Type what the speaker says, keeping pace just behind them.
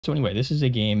So anyway, this is a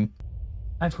game.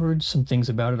 I've heard some things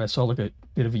about it. I saw like a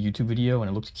bit of a YouTube video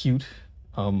and it looked cute.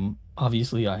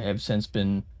 Obviously, I have since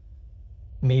been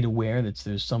made aware that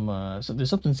there's there's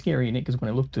something scary in it because when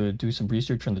I looked to do some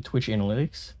research on the Twitch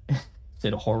analytics, it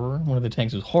said horror. One of the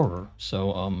tags was horror.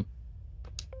 So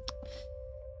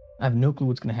I have no clue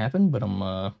what's gonna happen, but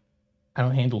I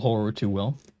don't handle horror too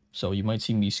well. So you might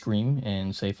see me scream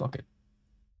and say fuck it.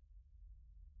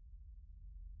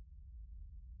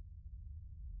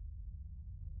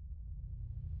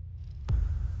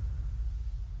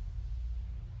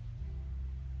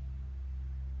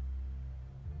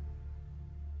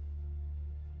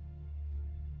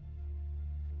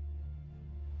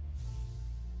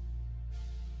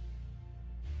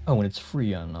 Oh, and it's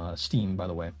free on Steam, by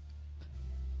the way.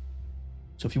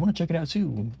 So if you want to check it out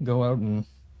too, go out and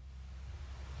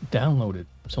download it.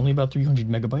 It's only about 300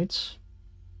 megabytes.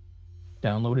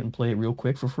 Download it and play it real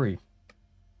quick for free.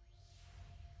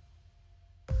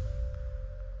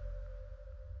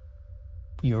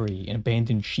 We are an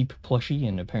abandoned sheep plushie,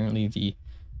 and apparently the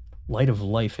light of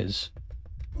life has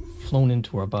flown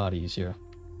into our bodies here.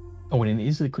 Oh, and it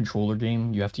is a controller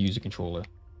game. You have to use a controller.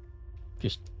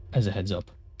 Just as a heads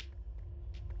up.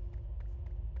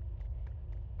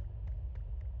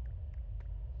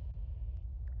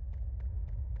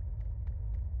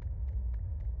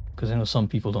 Because I know some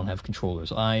people don't have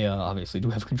controllers. I obviously do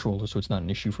have controllers, so it's not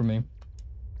an issue for me.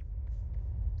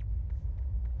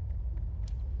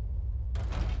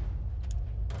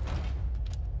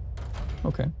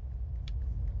 Okay.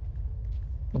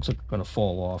 Looks like I'm gonna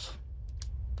fall off.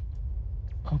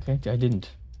 Okay, I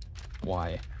didn't.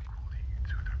 Why?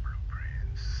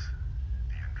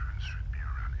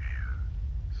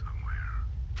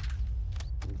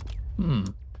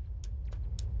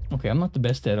 Okay, I'm not the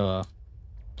best at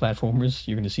platformers.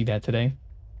 You're gonna see that today.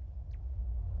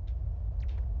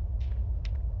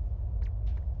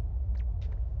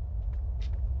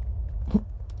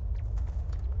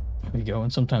 There we go.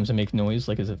 And sometimes I make noise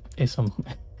like as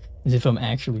if I'm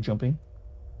actually jumping,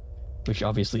 which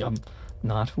obviously I'm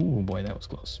not. Ooh boy, that was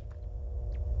close.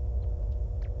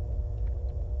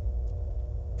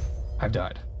 I've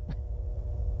died.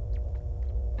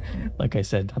 Like I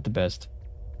said, not the best.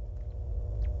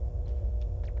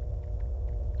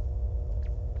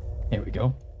 There we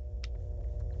go.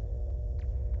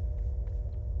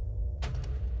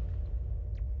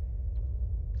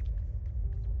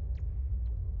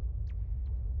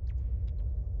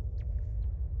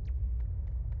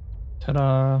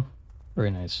 Ta-da!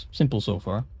 Very nice. Simple so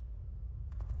far.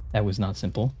 That was not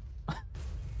simple. In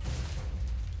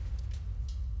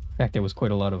fact, there was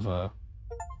quite a lot of, I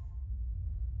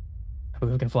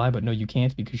believe I can fly, but no, you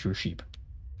can't because you're a sheep.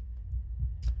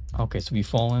 Okay, so we've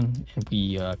fallen, and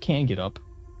we can get up.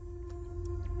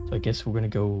 So I guess we're gonna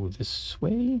go this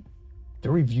way.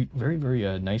 Very,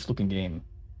 very nice looking game.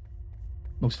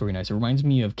 Looks very nice. It reminds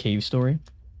me of Cave Story.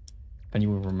 If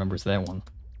anyone remembers that one.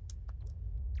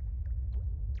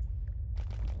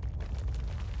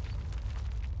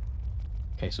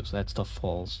 Okay, so that stuff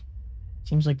falls.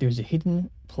 Seems like there's a hidden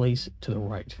place to the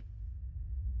right.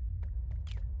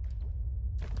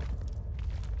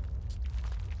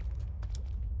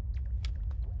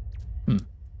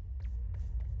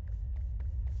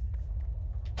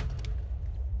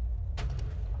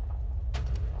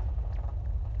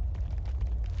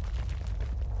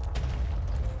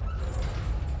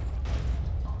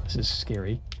 This is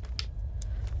scary.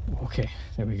 Okay,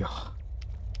 there we go.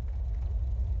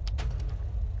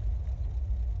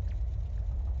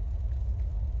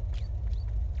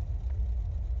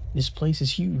 This place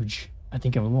is huge. I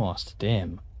think I'm lost.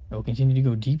 Damn. I will continue to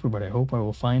go deeper, but I hope I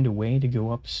will find a way to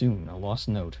go up soon. A lost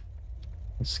note.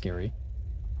 That's scary.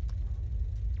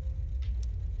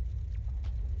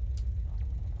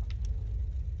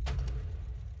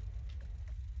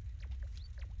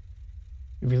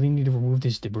 You really need to remove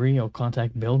this debris. I'll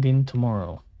contact Belgin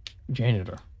tomorrow.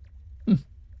 Janitor.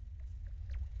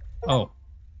 Oh.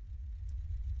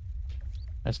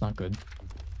 That's not good. If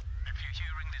you're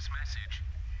hearing this message,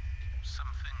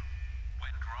 something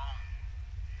went wrong.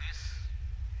 This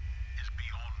is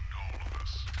beyond all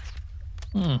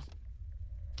of us.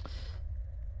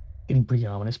 Getting pretty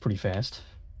ominous pretty fast.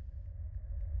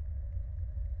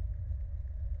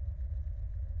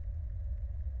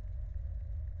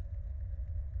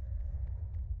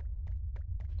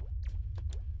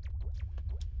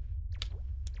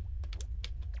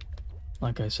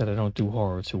 Like I said, I don't do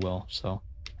horror too well, so.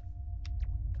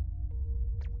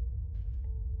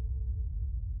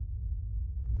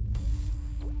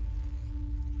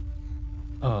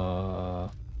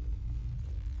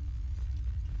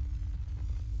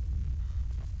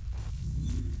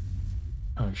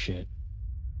 Oh, shit.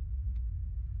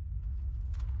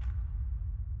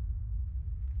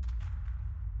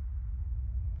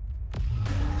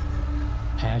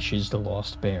 Ash is the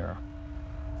lost bear.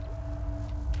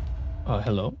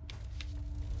 Hello?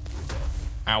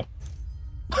 Ow.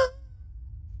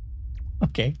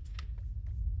 Okay.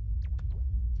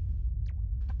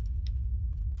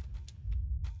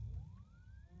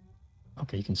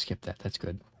 Okay, you can skip that. That's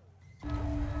good.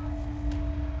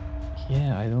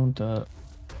 Yeah, I don't,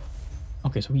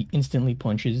 Okay, so he instantly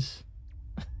punches.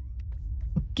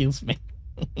 Kills me.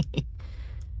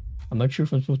 I'm not sure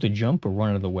if I'm supposed to jump or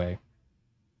run out of the way.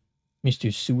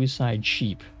 Mr. Suicide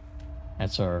Sheep.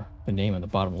 That's the name on the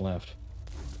bottom left.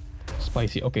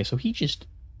 Spicy. Okay, so he just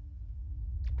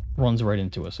runs right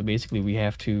into us. So basically we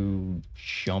have to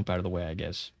jump out of the way, I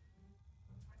guess.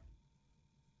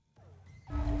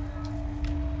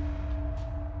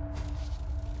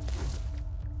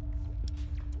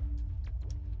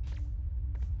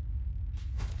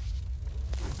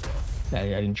 I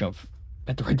didn't jump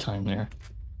at the right time there.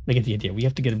 I get the idea. We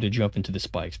have to get him to jump into the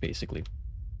spikes, basically.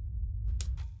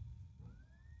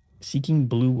 Seeking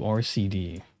blue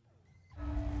RCD.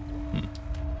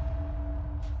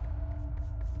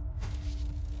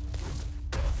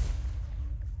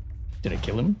 Did I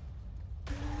kill him?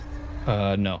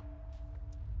 No.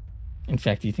 In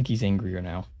fact, do you think he's angrier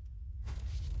now?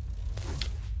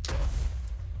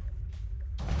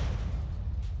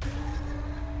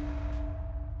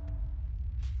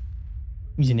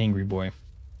 He's an angry boy.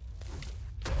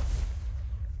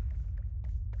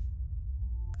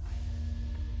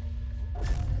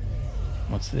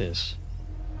 What's this?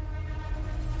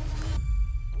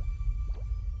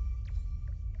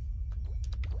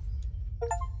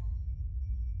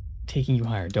 Taking you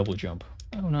higher, double jump.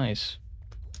 Oh, nice.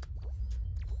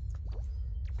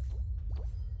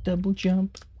 Double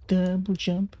jump, double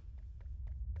jump.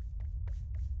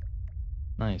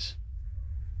 Nice.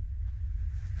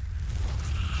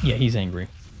 Yeah, he's angry.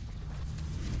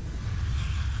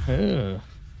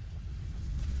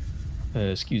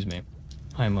 Excuse me.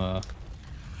 I'm, oh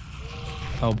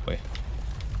boy.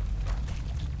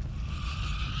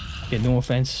 Yeah, no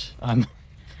offense. I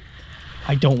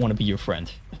don't want to be your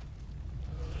friend.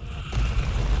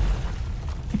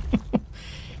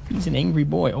 He's an angry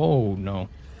boy. Oh, no.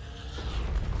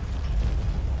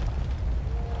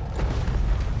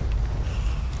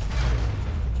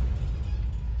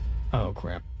 Oh,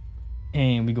 crap.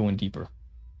 And we go in deeper.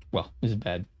 Well, this is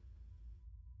bad.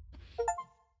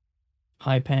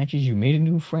 Hi, Patches, you made a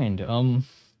new friend.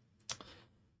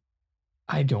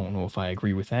 I don't know if I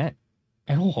agree with that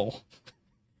at all.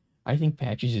 I think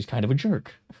Patches is kind of a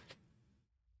jerk.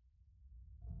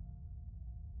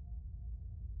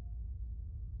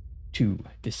 To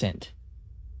Descent.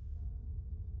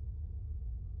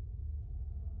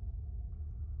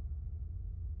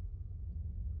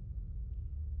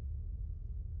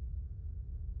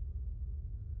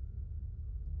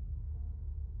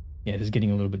 Yeah, this is getting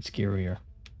a little bit scarier.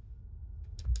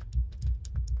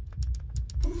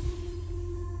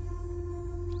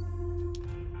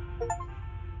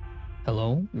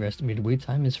 Hello? Your estimated wait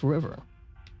time is forever.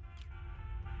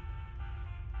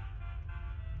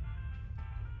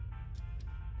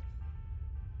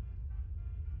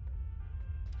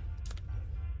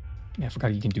 Yeah, I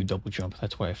forgot you can do double jump.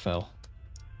 That's why I fell.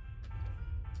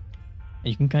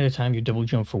 And you can kind of time your double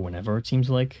jump for whenever, it seems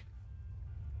like.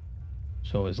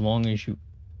 So as long as you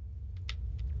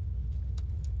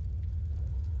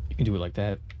can do it like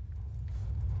that.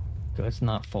 Okay, let's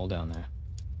not fall down there.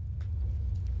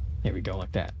 There we go,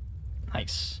 like that.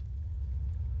 Nice.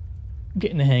 I'm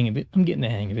getting the hang of it. I'm getting the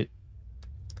hang of it.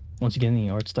 Once again, the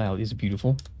art style is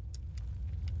beautiful.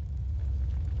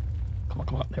 Come on,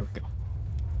 come on. There we go.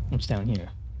 What's down here?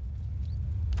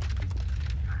 I've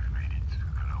made it to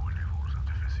the lower levels of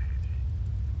the facility.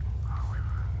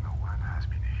 However, no one has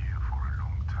been here for a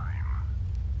long time.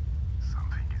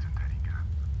 Something isn't adding up.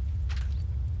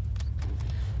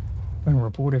 On a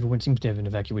report, everyone seems to have been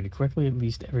evacuated correctly. At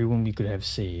least everyone we could have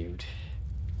saved.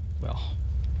 Well,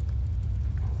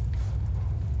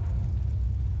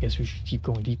 guess we should keep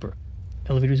going deeper.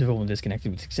 Elevators have all been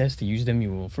disconnected with success. To use them,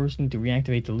 you will first need to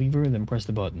reactivate the lever, then press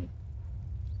the button.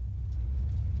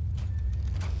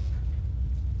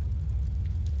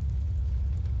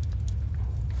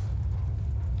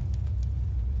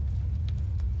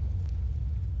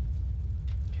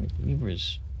 Okay, the lever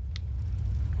is...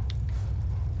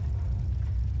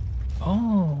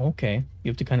 Oh, okay. You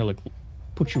have to kind of like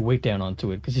put your weight down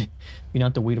onto it because you're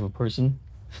not the weight of a person.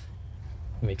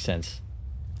 It makes sense.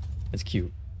 That's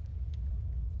cute.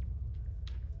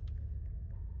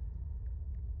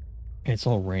 And it's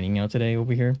all raining out today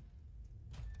over here.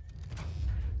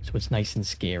 So it's nice and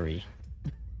scary.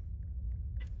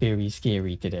 Very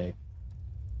scary today.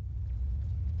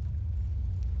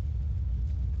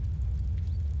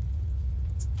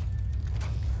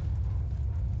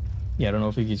 Yeah, I don't know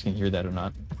if you guys can hear that or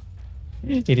not.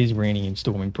 It is raining and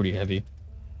storming pretty heavy.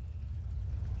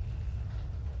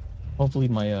 Hopefully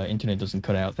my internet doesn't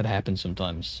cut out. That happens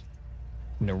sometimes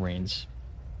when it rains.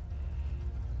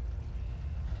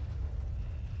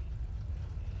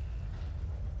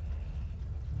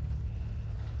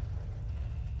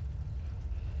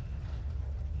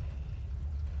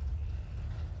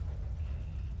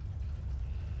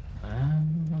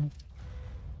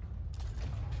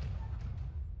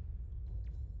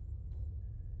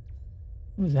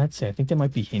 What does that say? I think that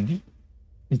might be Hindi.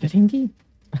 Is that Hindi?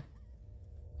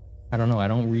 I don't know. I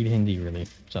don't read Hindi really,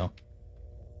 so.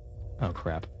 Oh,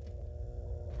 crap.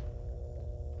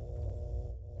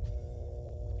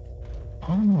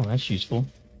 Oh, that's useful.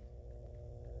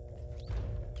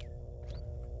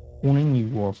 Warning,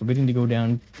 you are forbidden to go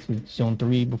down to Zone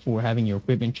 3 before having your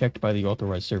equipment checked by the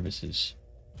authorized services.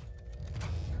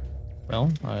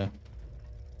 Well,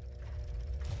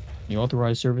 the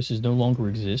authorized services no longer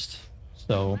exist,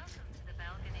 so...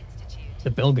 The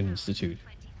Belgian Institute.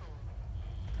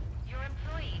 Your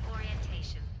employee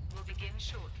orientation will begin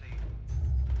shortly.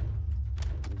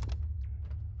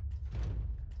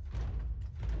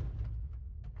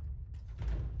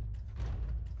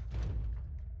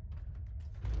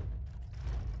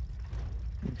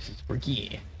 This is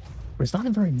freaky. But it's not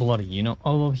very bloody, you know?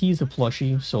 Although he's a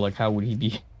plushie, so like how would he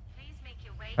be?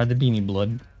 How'd there be any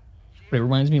blood? But it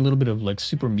reminds me a little bit of like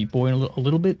Super Meat Boy a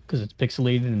little bit, because it's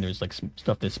pixelated and there's like some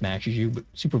stuff that smashes you, but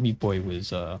Super Meat Boy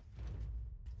was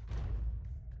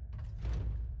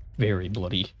very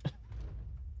bloody.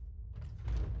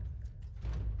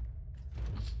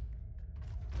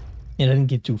 And I didn't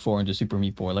get too far into Super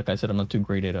Meat Boy. Like I said, I'm not too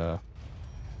great at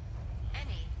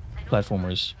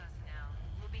platformers.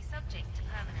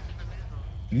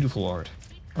 Beautiful art.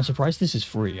 I'm surprised this is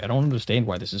free. I don't understand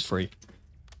why this is free.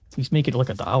 At least make it like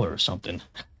 $1 or something.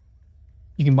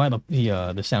 You can buy the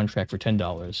soundtrack for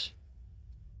 $10.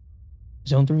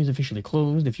 Zone 3 is officially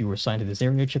closed. If you were assigned to this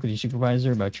area, check with your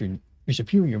supervisor about your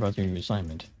superior about your new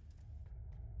assignment.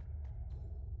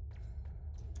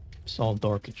 It's all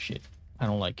dark and shit. I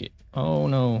don't like it. Oh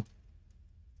no.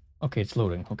 Okay, it's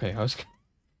loading. Okay,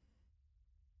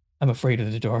 I'm afraid of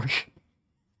the dark.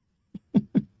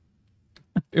 I'm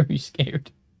very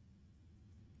scared.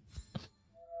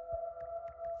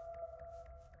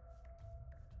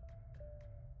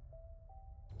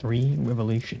 Three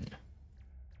Revelation.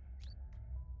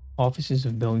 Offices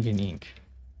of Belgian Inc.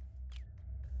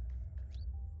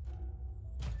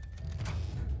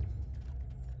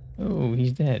 Oh,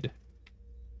 he's dead.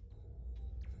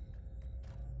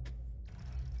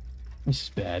 This is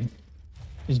bad.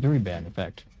 It's very bad, in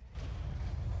fact.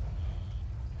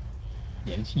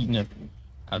 Yeah, it's heating up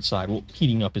outside. Well,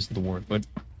 heating up isn't the word, but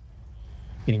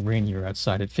getting rainier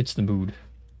outside. It fits the mood.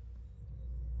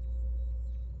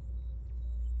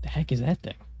 The heck is that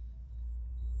thing?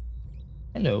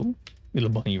 Hello, little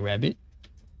bunny rabbit.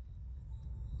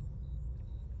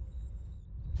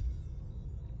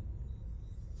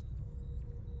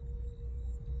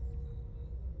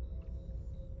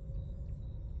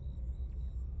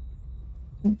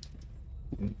 There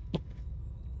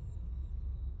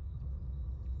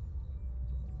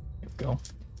we go.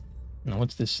 Now,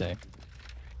 what's this say?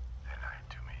 They lied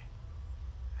to me.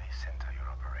 They center your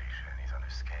operation is on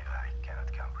a scale I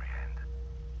cannot comprehend.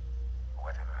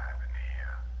 Whatever happened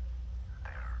here,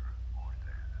 they're all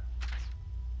dead.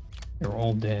 They're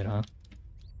all dead, huh?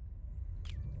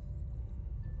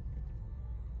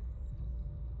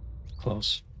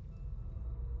 Close.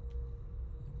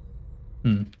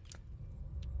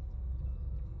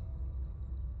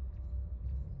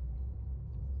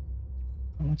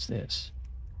 What's this?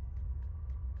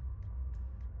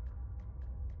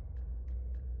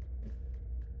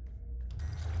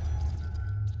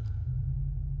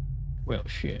 Well,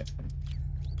 shit.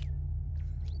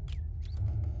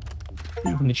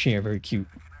 In the chair, very cute.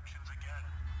 Connections again.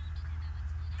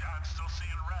 Yeah, I'm still seeing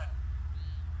red.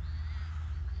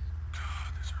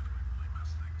 God, this earthquake really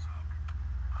messed things up.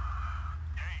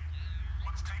 Hey,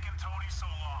 what's taking Tony so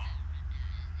long?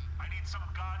 I need some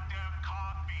goddamn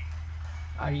coffee.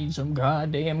 I need some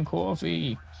goddamn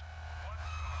coffee.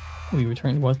 We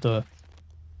returned what the...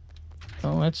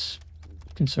 Oh, that's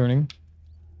concerning.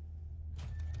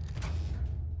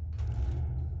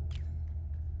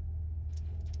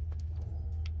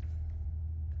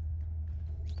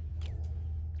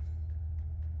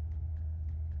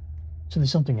 So there's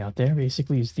something out there,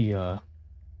 basically, is the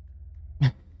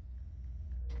the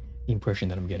impression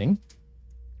that I'm getting.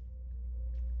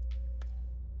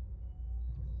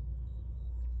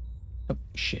 Oh,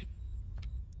 shit.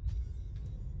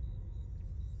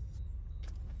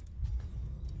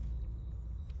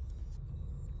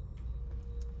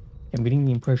 I'm getting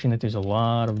the impression that there's a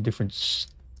lot of different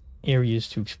areas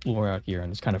to explore out here, and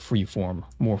it's kind of free form.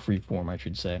 More free form, I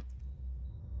should say.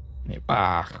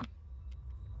 Ah.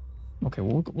 Okay,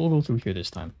 we'll go through here this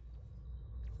time.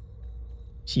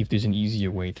 See if there's an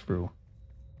easier way through.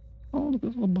 Oh, look at the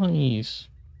little bunnies.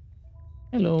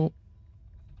 Hello.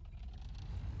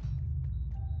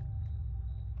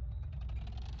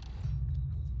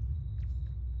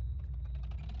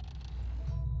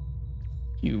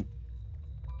 You.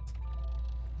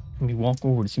 When we walk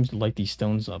over, it seems to light these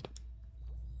stones up.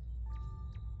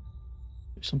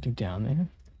 There's something down there.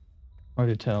 Hard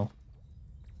to tell.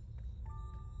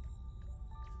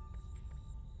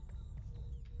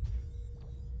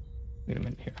 Wait a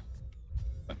minute here.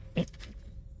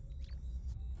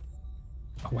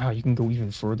 Oh, wow, you can go even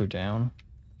further down.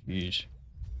 Jeez.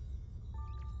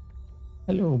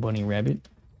 Hello, bunny rabbit.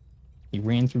 He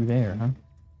ran through there, huh?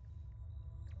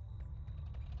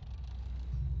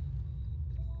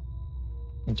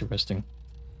 Interesting.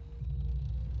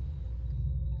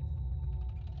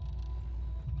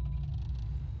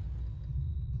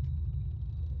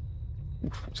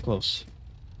 Oof, that was close.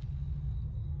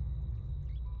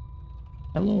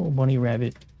 Hello, bunny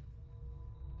rabbit.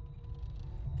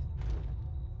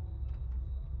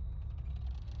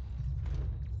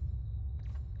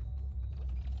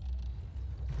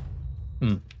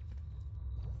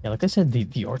 Yeah, like I said,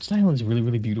 the art style is really,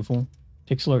 really beautiful.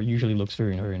 Pixel art usually looks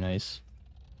very, very nice.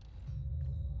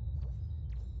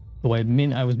 Though I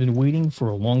admit I was been waiting for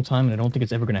a long time, and I don't think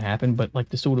it's ever going to happen, but like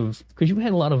the sort of... Because you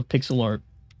had a lot of pixel art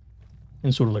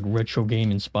and sort of like retro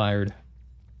game inspired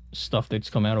stuff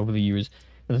that's come out over the years.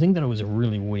 And the thing that I was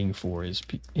really waiting for is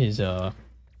some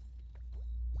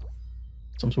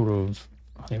sort of...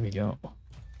 Oh, there we go.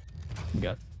 We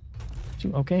got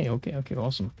two... Okay,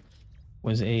 awesome.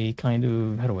 Was a kind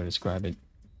of... How do I describe it?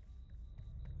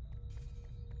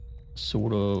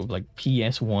 Sort of like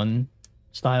PS1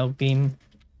 style game.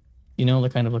 You know,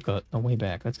 like kind of like a way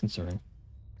back. That's concerning.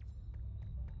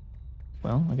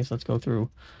 Well, I guess let's go through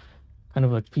kind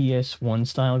of like PS1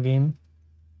 style game.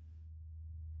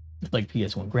 Like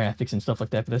PS1 graphics and stuff like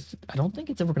that. But that's, I don't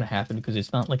think it's ever going to happen because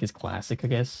it's not like as classic, I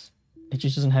guess. It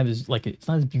just doesn't have as, like, it's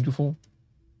not as beautiful.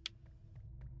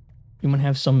 You might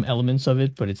have some elements of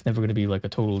it, but it's never going to be like a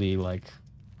totally, like,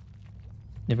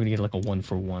 never going to get like a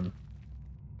 1-for-1.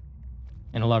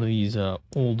 And a lot of these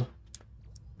old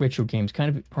retro games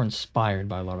kind of are inspired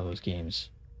by a lot of those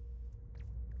games.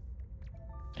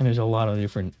 And there's a lot of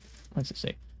different, let's just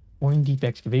say, or in deep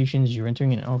excavations, you're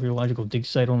entering an archaeological dig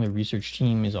site. Only a research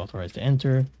team is authorized to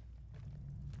enter.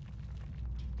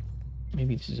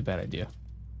 Maybe this is a bad idea.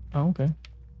 Oh, okay.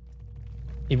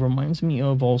 It reminds me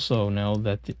of also, now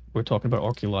that we're talking about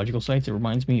archaeological sites, it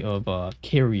reminds me of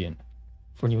Carrion.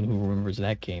 For anyone who remembers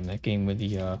that game. That game with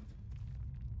the,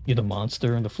 you're the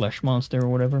monster, the flesh monster or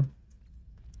whatever.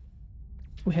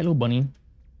 Oh, hello, bunny.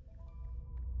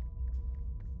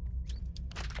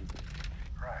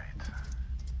 Right.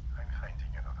 I'm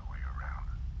finding another way around.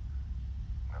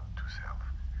 Note to self,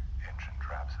 ancient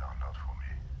traps are not for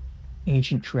me.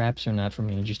 Ancient traps are not for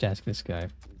me. Just ask this guy.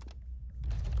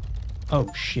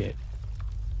 Oh, shit.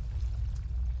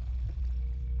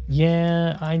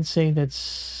 Yeah, I'd say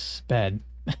that's bad.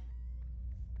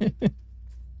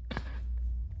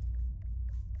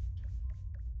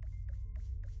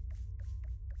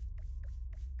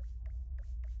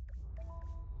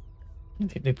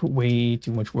 They put way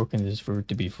too much work into this for it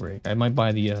to be free. I might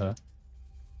buy the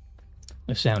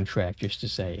soundtrack just to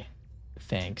say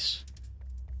thanks.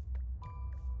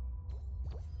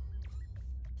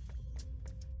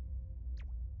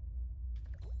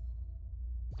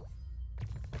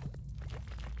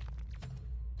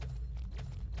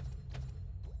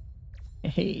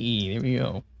 Hey, there we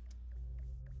go.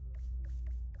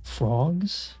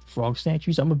 Frogs? Frog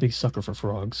statues? I'm a big sucker for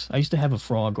frogs. I used to have a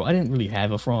frog. Well, I didn't really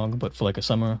have a frog, but for like a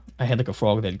summer, I had like a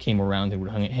frog that came around and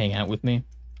would hang out with me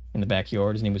in the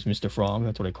backyard. His name was Mr. Frog.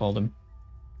 That's what I called him.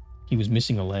 He was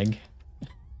missing a leg.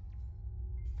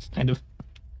 It's kind of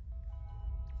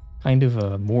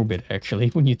morbid, actually,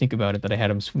 when you think about it, that I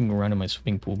had him swimming around in my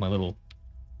swimming pool, my little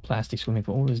plastic swimming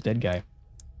pool. Oh, this dead guy.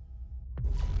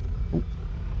 Oh.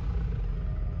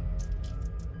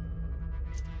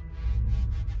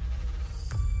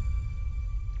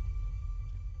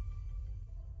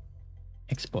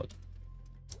 Export.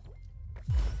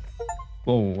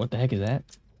 Whoa, what the heck is that?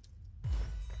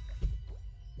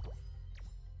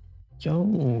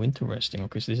 Yo, interesting.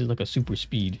 Okay, so this is like a super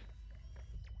speed.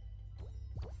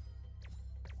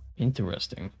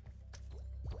 Interesting.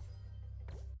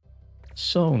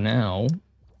 So now,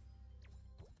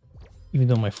 even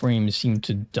though my frames seem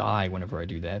to die whenever I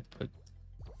do that, but...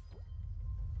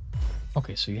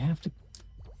 Okay, so you have to...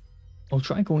 I'll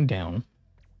try going down.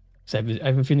 So I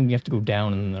have a feeling we have to go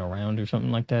down and then around or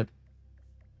something like that.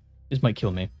 This might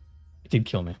kill me. It did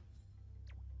kill me.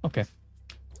 Okay.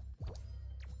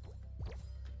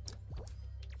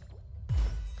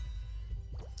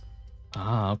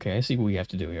 Ah, okay, I see what we have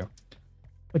to do here.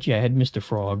 But yeah, I had Mr.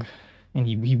 Frog, and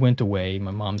he went away.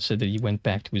 My mom said that he went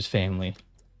back to his family.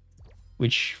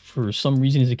 Which, for some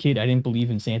reason as a kid, I didn't believe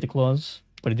in Santa Claus,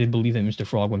 but I did believe that Mr.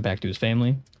 Frog went back to his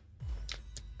family.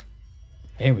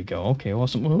 There we go. Okay,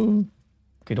 awesome. Oh.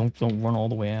 Okay, don't run all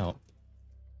the way out.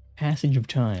 Passage of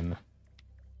time.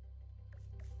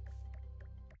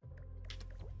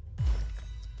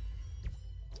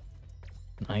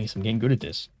 Nice, I'm getting good at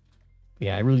this.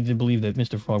 Yeah, I really did believe that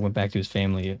Mr. Frog went back to his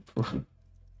family for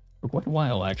quite a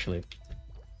while, actually.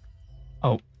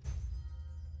 Oh.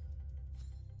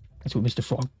 That's what Mr.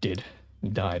 Frog did. He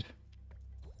died.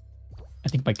 I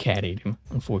think my cat ate him,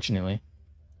 unfortunately.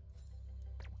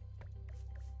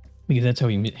 Because that's how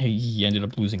he ended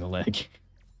up losing a leg.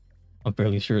 I'm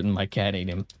fairly certain my cat ate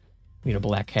him. We had a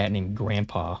black cat named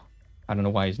Grandpa. I don't know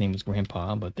why his name was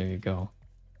Grandpa, but there you go.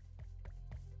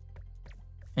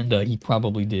 And he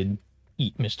probably did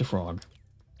eat Mr. Frog.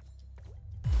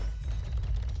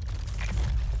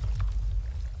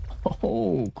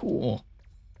 Oh, cool.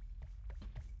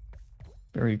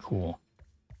 Very cool.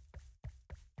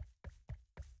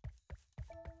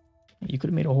 You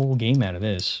could have made a whole game out of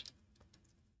this.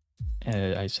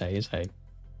 I say, as I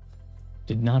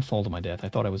did not fall to my death. I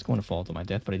thought I was going to fall to my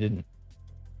death, but I didn't.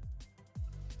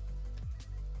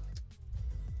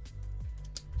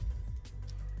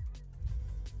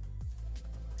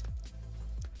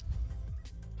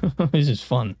 This is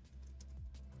fun.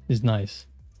 This is nice.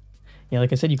 Yeah,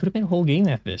 like I said, you could have made a whole game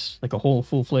out of this. Like a whole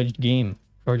full-fledged game.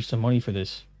 Charge some money for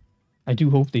this. I do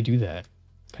hope they do that.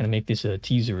 Kind of make this a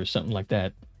teaser or something like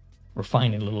that.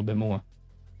 Refine it a little bit more.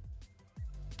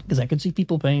 Because I could see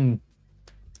people paying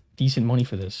decent money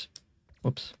for this.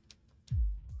 Whoops.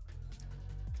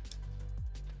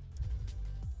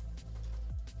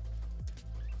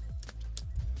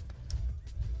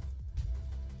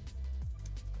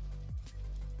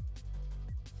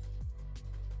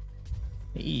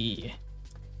 Hey.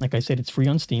 Like I said, it's free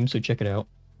on Steam, so check it out.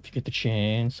 If you get the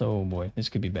chance. Oh boy, this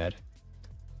could be bad.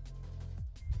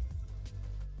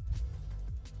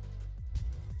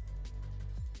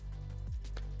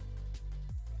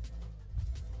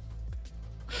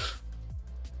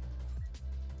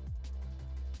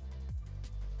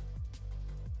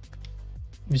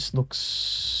 This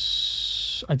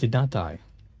looks... I did not die.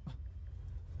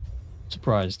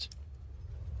 Surprised.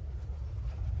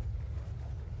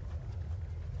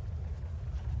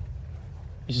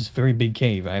 This is a very big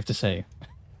cave, I have to say.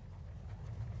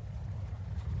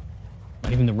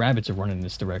 Not even the rabbits are running in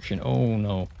this direction. Oh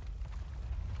no.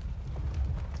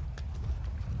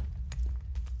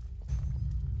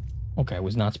 Okay, I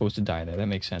was not supposed to die there. That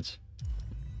makes sense.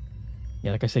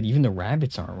 Yeah, like I said, even the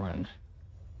rabbits aren't running.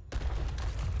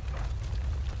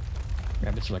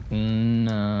 Rabbits are like,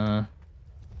 nah.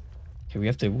 Okay,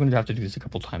 we're gonna have to do this a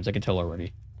couple times. I can tell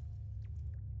already.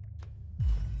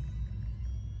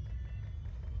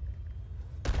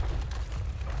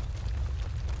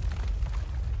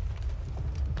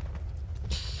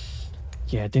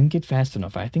 Yeah, it didn't get fast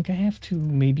enough. I think I have to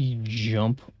maybe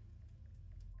jump.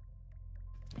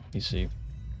 Let me see.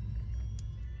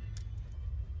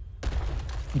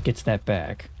 It gets that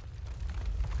back.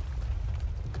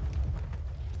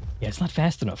 Yeah, it's not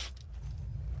fast enough.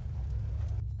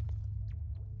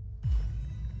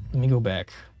 Let me go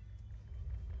back.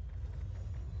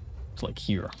 It's like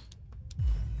here.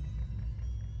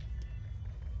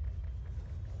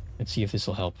 Let's see if this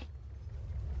will help.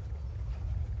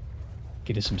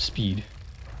 Get us some speed.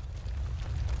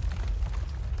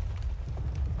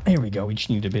 There we go. We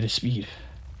just need a bit of speed.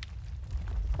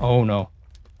 Oh no.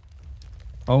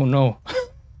 Oh no.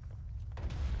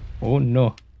 Oh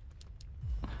no.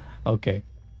 Okay.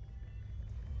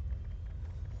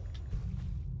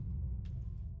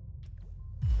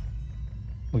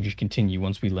 We'll just continue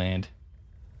once we land.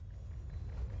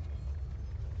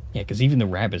 Yeah, because even the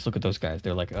rabbits, look at those guys.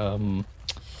 They're like, yeah,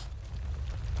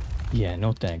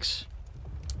 no thanks.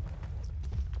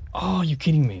 Oh, you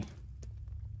kidding me?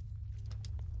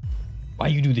 Why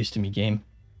you do this to me, game?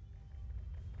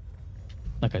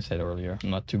 Like I said earlier, I'm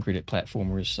not too great at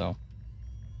platformers, so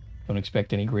don't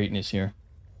expect any greatness here.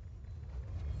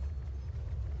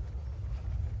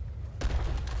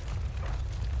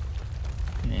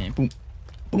 And boom,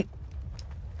 boom.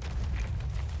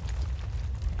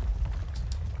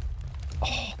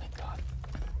 Oh, thank God.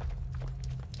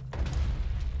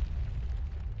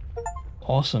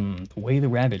 Awesome. Away the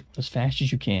rabbit. As fast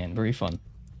as you can. Very fun.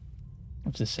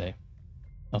 What's this say?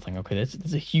 Nothing. Okay,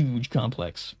 that's a huge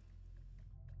complex.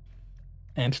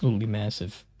 Absolutely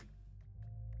massive.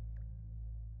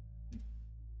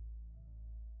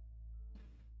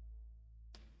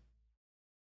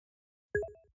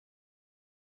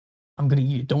 I'm gonna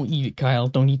eat it. Don't eat it, Kyle.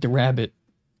 Don't eat the rabbit.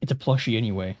 It's a plushie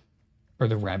anyway. Or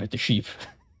the rabbit, the sheep.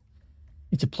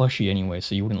 It's a plushie anyway,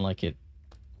 so you wouldn't like it.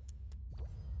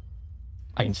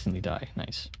 I instantly die.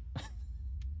 Nice.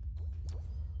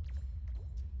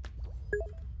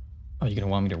 Oh, you're gonna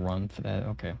want me to run for that?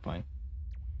 Okay, fine.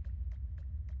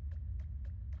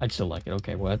 I'd still like it.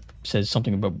 Okay, well, that says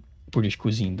something about British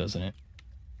cuisine, doesn't it?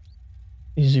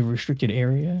 This is a restricted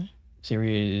area. This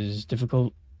area is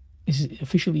difficult. This is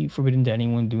officially forbidden to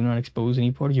anyone. Do not expose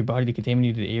any part of your body to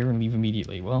contaminated air and leave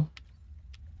immediately. Well,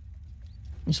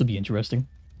 this will be interesting.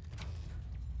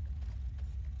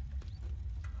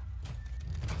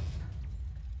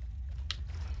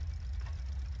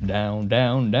 Down,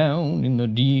 down, down in the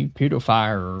deep pit of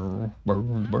fire.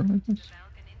 Burn, burn.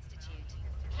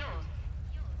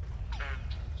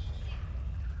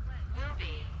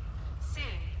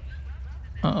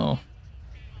 Uh-oh.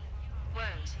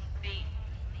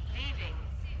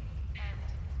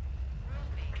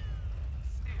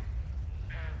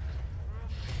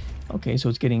 Okay, so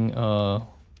it's getting a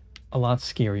lot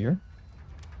scarier.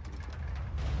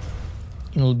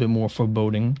 And a little bit more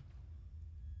foreboding.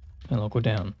 And I'll go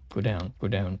down, go down, go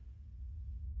down.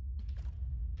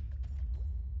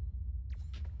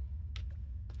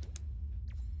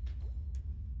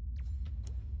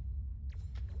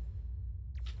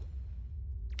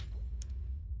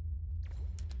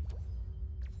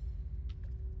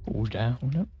 Go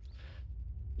down.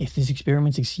 If this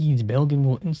experiment succeeds, Belgium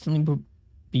will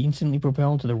be instantly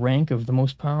propelled to the rank of the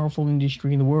most powerful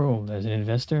industry in the world. As an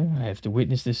investor, I have to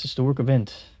witness this historic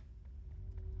event.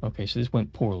 Okay, so this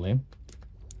went poorly.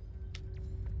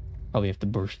 Probably have to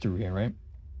burst through here, right?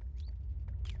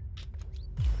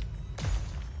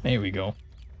 There we go.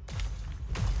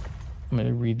 I'm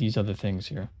gonna read these other things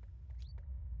here.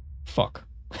 Fuck.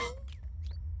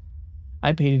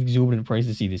 I paid an exorbitant price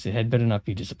to see this. It had better not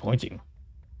be disappointing.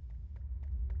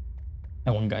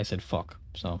 That one guy said fuck,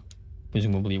 so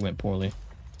presumably it went poorly.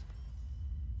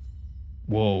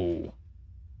 Whoa.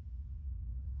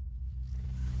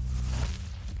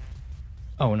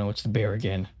 Oh no, it's the bear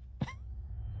again.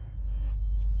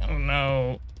 Oh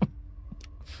no.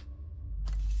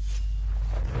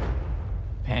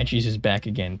 Patches is back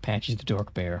again. Patches the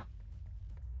dark bear.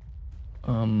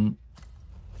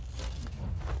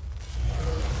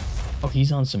 Oh,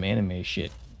 he's on some anime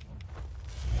shit.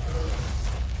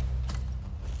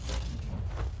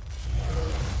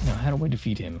 Now, how do I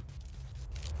defeat him?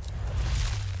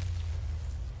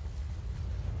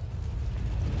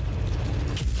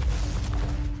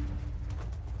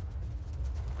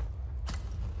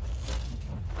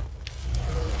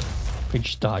 Could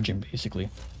just dodge him, basically.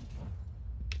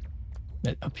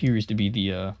 That appears to be the,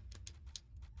 yeah,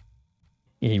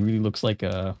 he really looks like,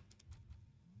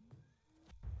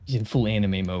 he's in full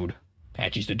anime mode.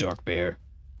 Patches the dark bear.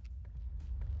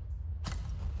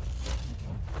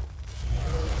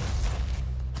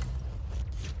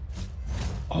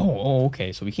 Oh,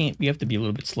 okay, so we have to be a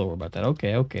little bit slower about that.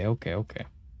 Okay.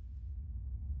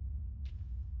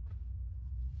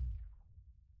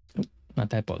 Nope, not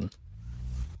that button.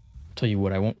 Tell you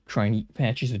what, I won't try and eat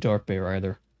Patches the dark bear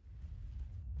either.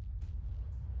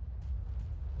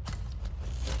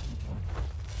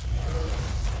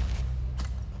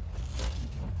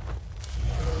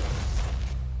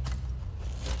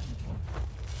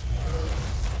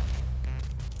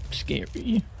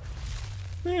 Scary.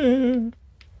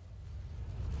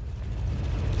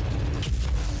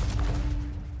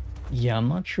 Yeah, I'm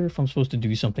not sure if I'm supposed to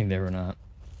do something there or not.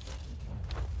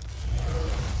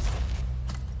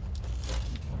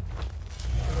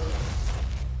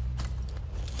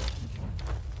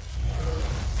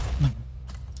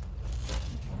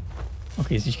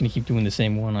 Okay, is he just gonna keep doing the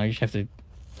same one? I just have to...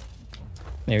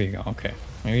 There you go, okay.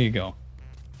 There you go.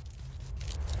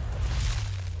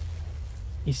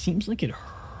 It seems like it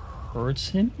hurts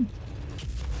him?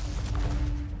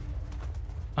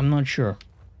 I'm not sure.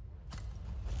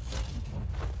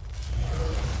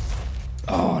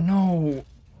 Oh, no!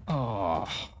 Oh,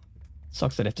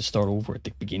 Sucks that I have to start over at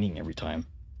the beginning every time.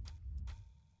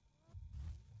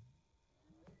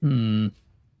 Hmm.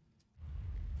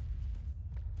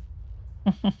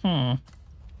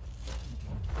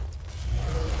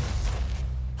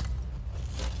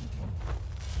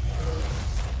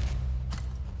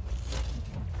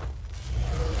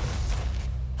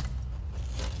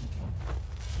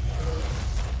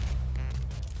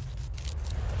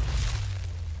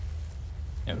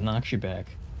 It knocks you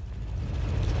back.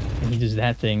 And he does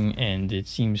that thing, and it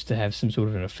seems to have some sort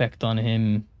of an effect on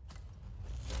him.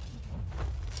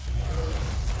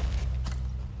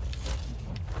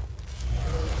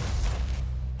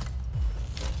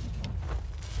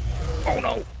 Oh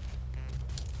no!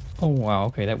 Oh wow,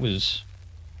 okay, that was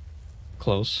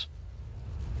close.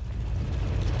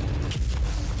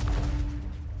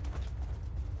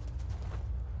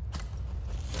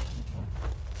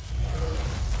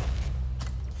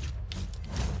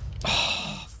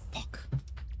 Oh, fuck.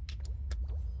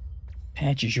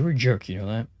 Patches, you're a jerk, you know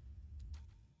that?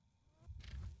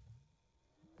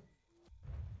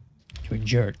 You're a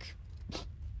jerk. I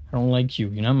don't like you,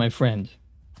 you're not my friend.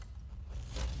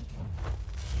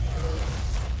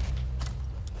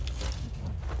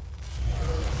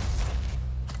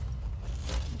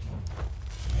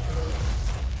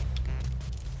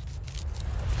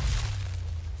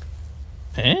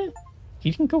 Eh? He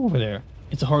didn't go over there.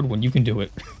 It's a hard one. You can do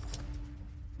it.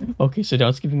 Okay, so now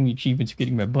it's giving me achievements for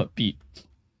getting my butt beat.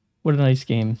 What a nice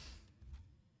game.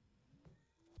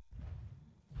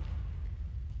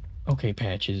 Okay,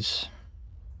 Patches.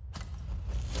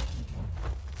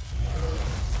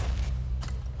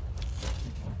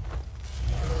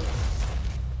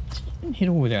 He didn't hit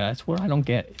over there. That's what I don't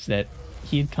get. Is that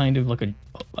he had kind of like a...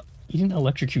 He didn't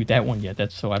electrocute that one yet.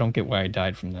 That's so I don't get why I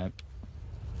died from that.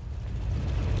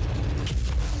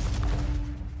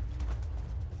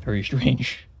 Very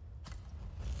strange.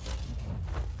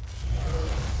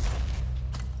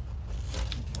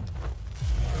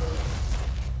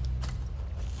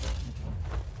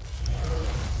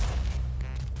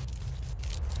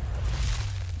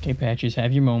 Okay, Patches,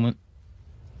 have your moment.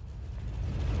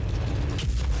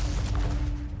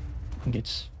 And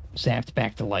gets zapped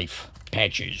back to life.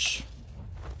 Patches.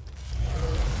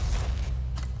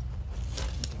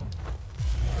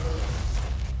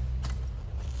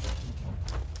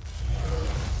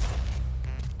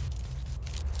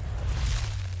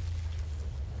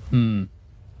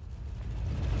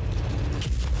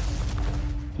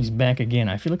 He's back again.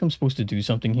 I feel like I'm supposed to do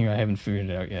something here. I haven't figured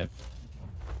it out yet.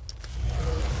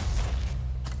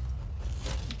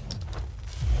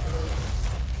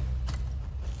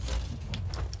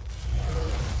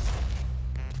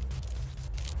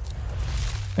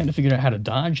 Trying to figure out how to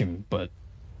dodge him, but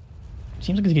it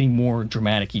seems like it's getting more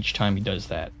dramatic each time he does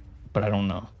that. But I don't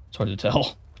know. It's hard to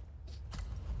tell.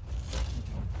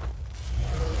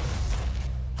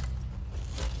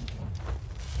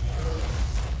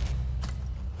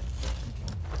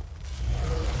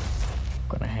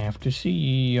 Gonna have to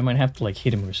see. I might have to like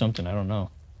hit him or something. I don't know.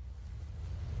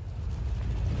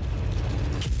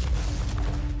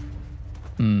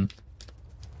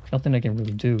 Nothing I can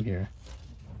really do here.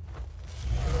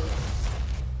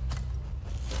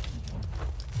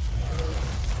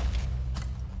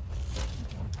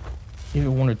 Give it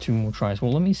one or two more tries.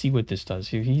 Well, let me see what this does.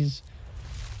 Here, he's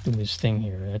doing his thing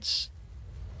here. That's...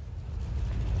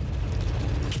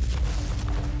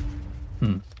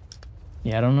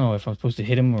 Yeah, I don't know if I'm supposed to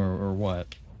hit him or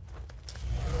what.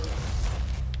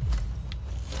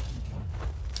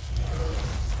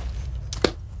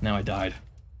 Now I died.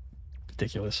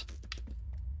 Ridiculous.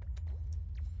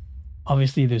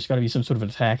 Obviously, there's got to be some sort of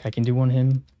attack I can do on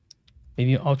him.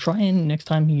 Maybe I'll try and next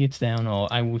time he gets down,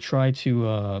 I will try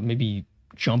to maybe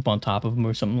jump on top of him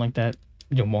or something like that.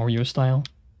 You know, Mario style.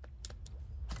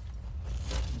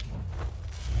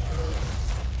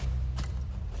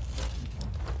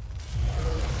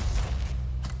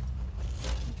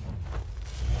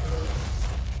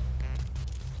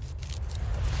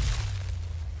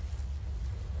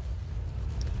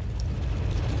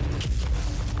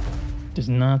 Does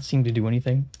not seem to do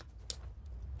anything.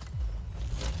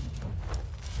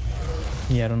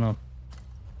 Yeah, I don't know.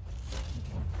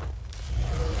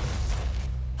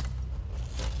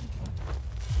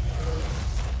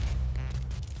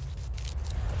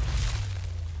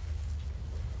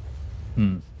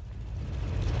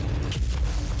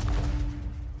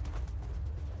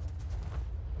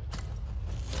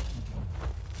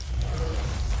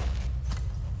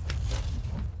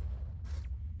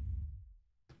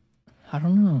 I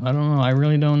don't know. I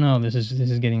really don't know. This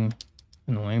is getting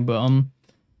annoying, but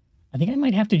I think I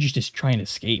might have to just try and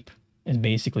escape, is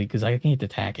basically, because I can't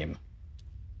attack him.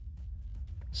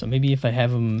 So maybe if I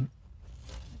have him...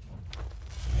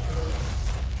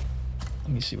 Let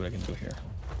me see what I can do here.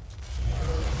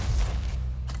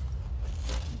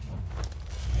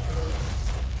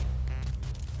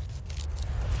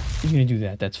 He's gonna do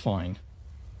that, that's fine.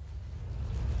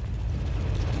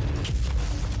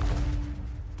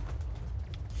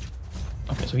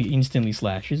 Okay, so he instantly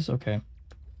slashes, okay.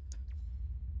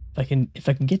 If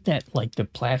I can get that, like, the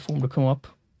platform to come up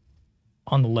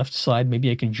on the left side,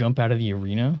 maybe I can jump out of the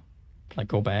arena. Like,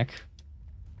 go back.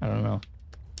 I don't know.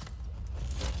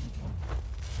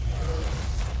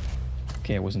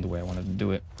 Okay, it wasn't the way I wanted to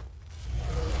do it.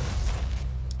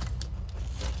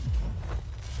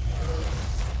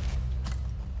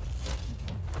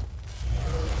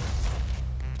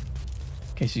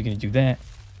 Okay, so you're gonna do that.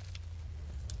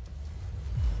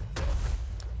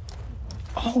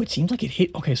 Oh, it seems like it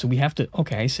hit. Okay, so we have to...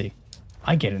 Okay, I see.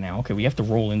 I get it now. Okay, we have to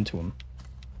roll into him.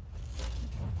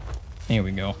 There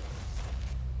we go.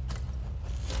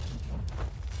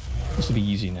 This will be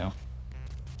easy now.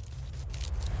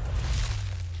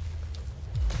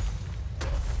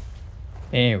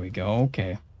 There we go.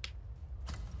 Okay.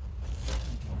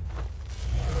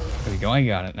 There we go. I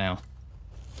got it now.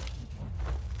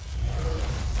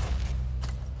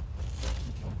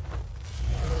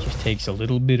 Just takes a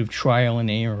little bit of trial and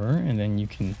error, and then you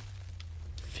can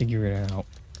figure it out.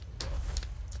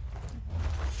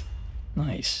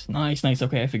 Nice. Nice, nice.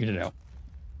 Okay, I figured it out.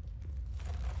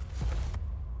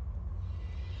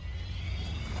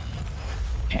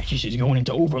 Patches is going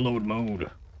into overload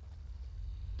mode.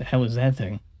 The hell is that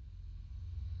thing?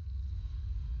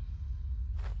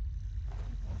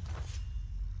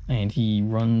 And he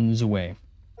runs away.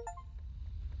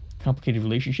 Complicated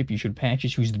relationship, you should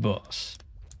Patches, who's the boss.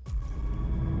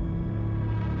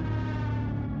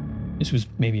 This was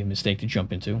maybe a mistake to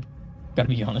jump into. Gotta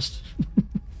be honest.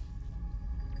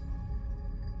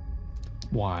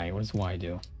 Why? What does Y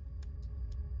do?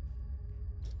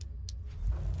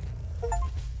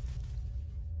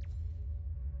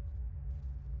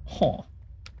 Huh.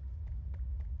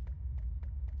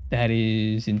 That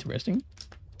is interesting.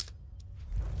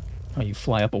 Oh, you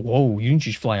fly up. Whoa, you didn't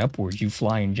just fly upwards. You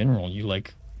fly in general. You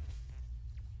like...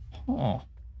 Oh,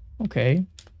 okay.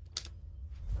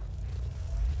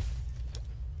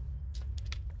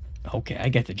 Okay, I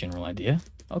get the general idea.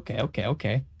 Okay, okay,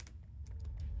 okay.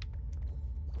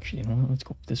 Actually, you know what? Let's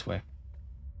go this way.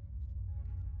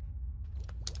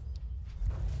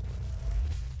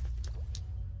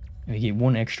 And I get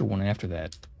one extra one after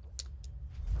that.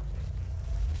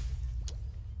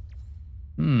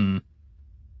 Hmm.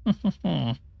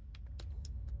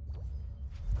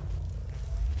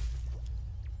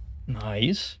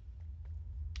 Nice.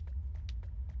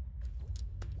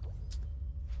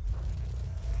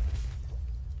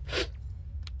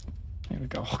 There we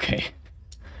go. Okay.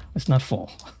 Let's not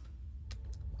fall.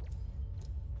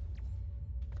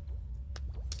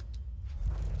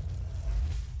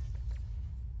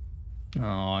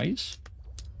 Nice.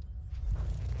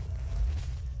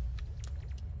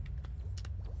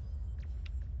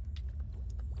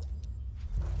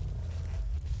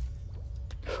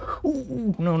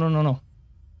 Ooh, no, no, no, no.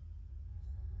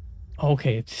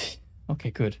 Okay, it's...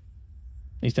 Okay, good.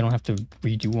 At least I don't have to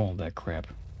redo all that crap.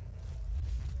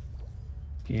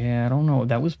 Yeah, I don't know.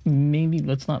 That was maybe...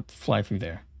 Let's not fly through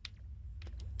there.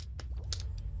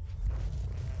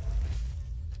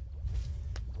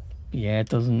 Yeah, it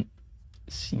doesn't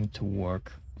seem to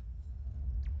work.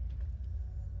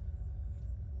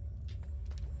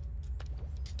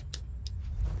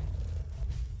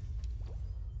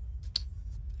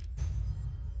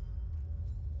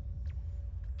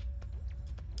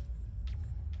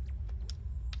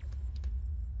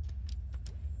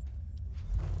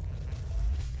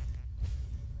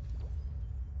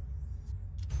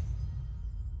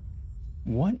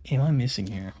 What am I missing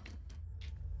here?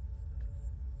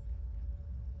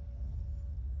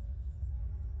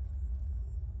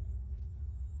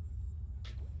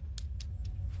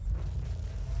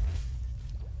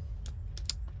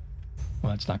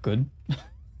 Well, that's not good.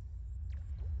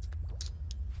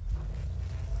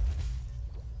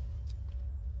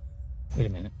 Wait a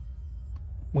minute.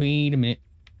 Wait a minute.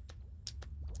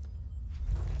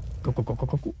 Go, go, go, go,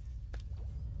 go, go.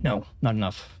 No, not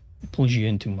enough. It pulls you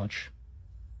in too much.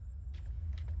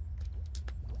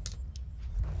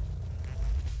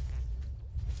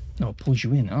 No, it pulls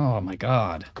you in. Oh my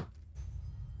god.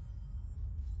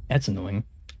 That's annoying.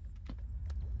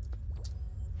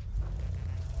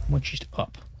 What's just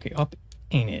up? Okay, up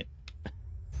ain't it.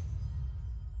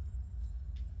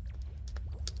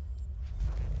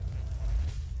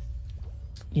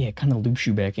 Yeah, it kind of loops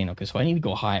you back in. Okay, so I need to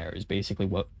go higher is basically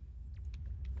what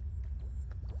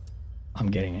I'm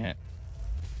getting at.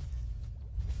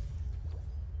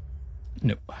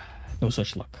 No. No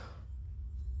such luck.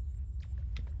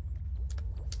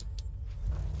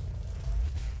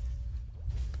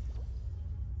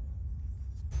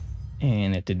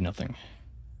 And it did nothing.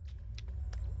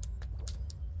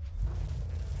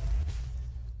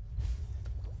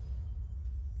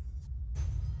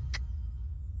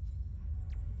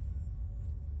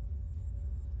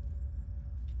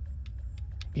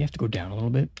 You have to go down a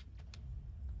little bit.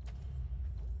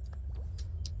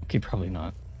 Okay, probably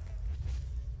not.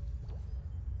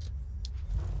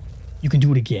 You can do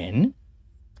it again?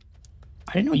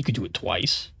 I didn't know you could do it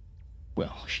twice.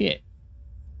 Well, shit.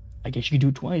 I guess you could do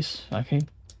it twice. Okay.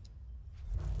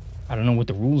 I don't know what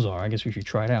the rules are. I guess we should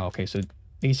try it out. Okay, so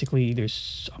basically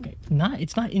there's... Okay,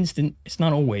 it's not instant. It's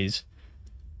not always.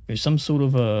 There's some sort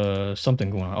of something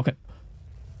going on. Okay.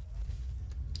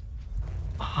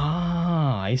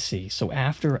 Ah, I see. So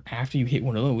after you hit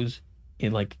one of those,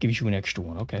 it like gives you an extra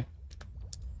one. Okay.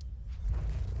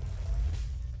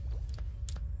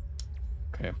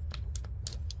 Okay.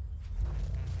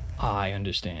 I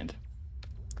understand.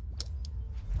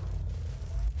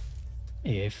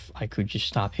 If I could just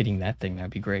stop hitting that thing,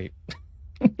 that'd be great.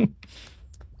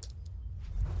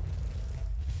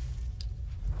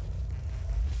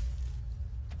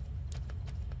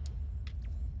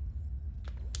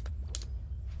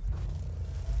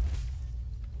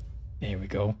 There we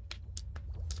go.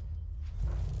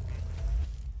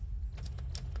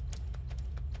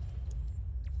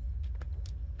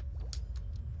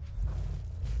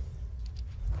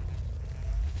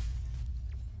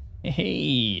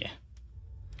 Hey!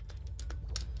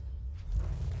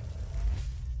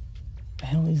 The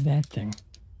hell is that thing?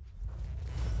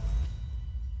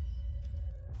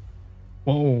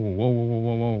 Whoa, whoa, whoa, whoa,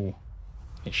 whoa, whoa.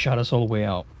 It shot us all the way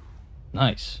out.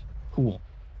 Nice. Cool.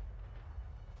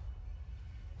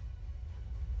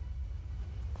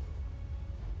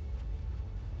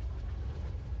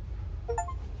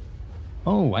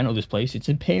 Oh, I know this place. It's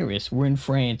in Paris. We're in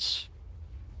France.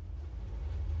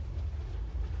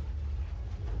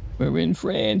 We're in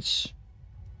France.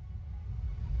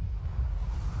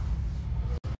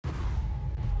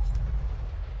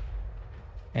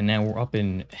 And now we're up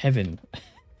in heaven.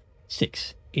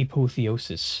 6.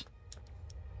 Apotheosis.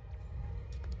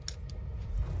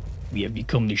 We have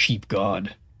become the sheep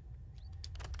god.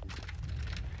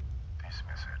 This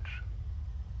message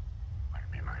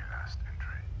might be my last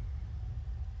entry.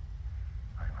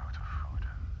 I'm out of food,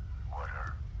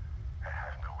 water. I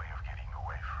have no way of getting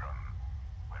away from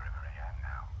wherever I am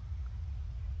now.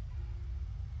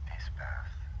 This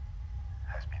path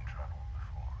has been traveled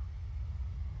before,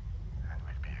 and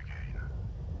will be again.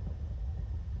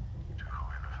 To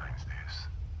whoever finds this,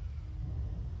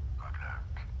 good luck.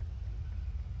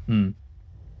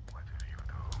 What do you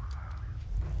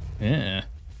do? Yeah.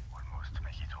 One must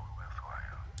make it all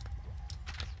worthwhile.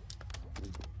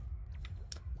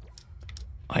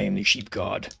 I am the sheep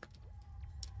god.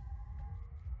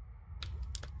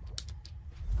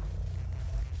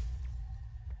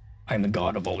 I am the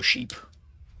god of all sheep.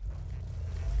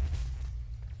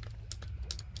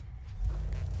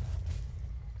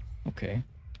 Okay.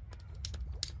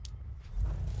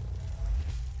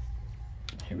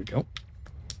 Here we go.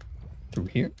 Through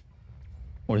here.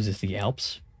 What is this, the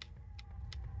Alps?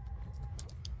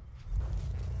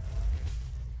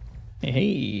 Hey,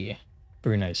 hey.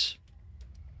 Very nice.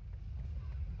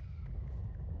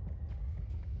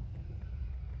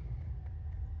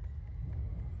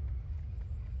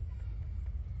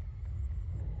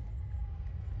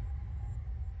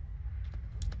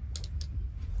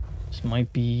 This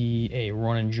might be a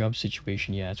run and jump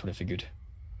situation. Yeah, that's what I figured.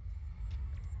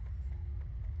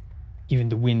 Even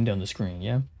the wind on the screen,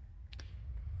 yeah?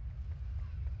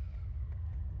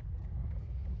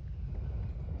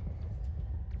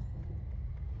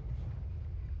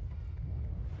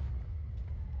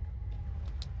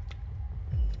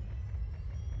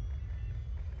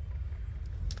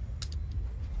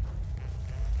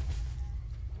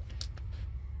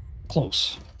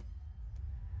 Close.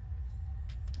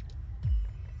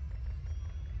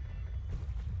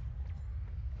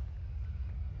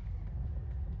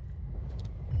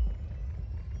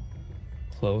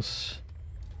 Close.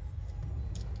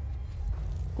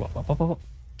 Go up, up, up, up, up.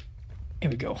 Here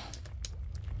we go.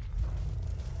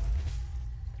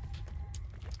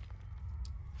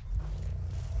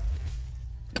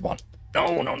 Come on.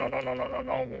 No, no, no, no, no, no, no,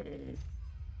 no.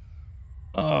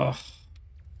 Ugh.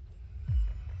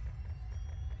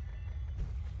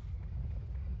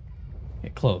 Okay,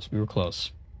 close. We were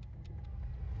close.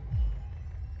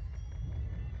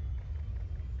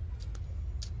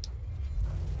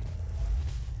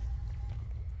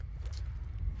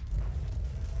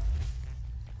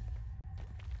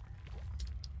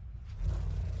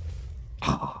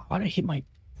 Why did I hit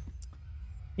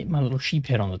my little sheep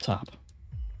head on the top?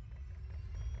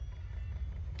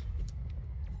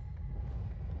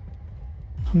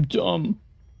 I'm dumb.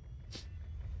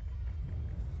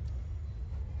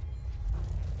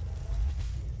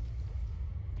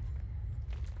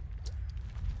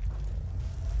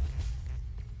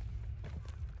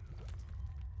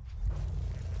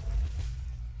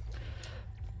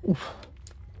 Oof.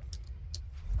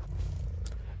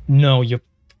 No, you...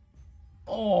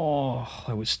 Oh,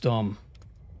 I was dumb.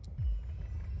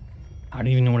 I don't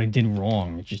even know what I did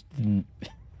wrong. It just didn't...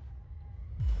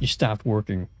 You stopped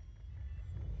working.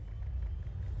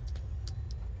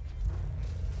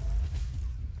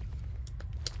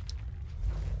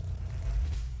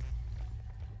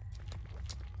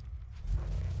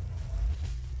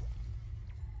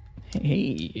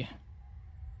 Hey.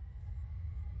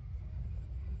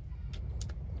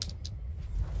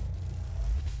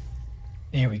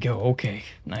 There we go. Okay,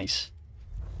 nice.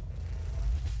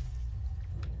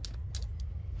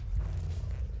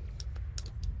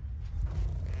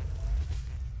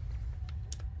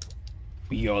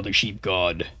 We are the sheep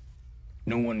god.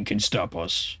 No one can stop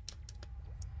us.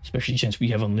 Especially since we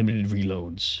have unlimited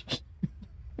reloads.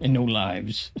 And no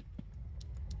lives.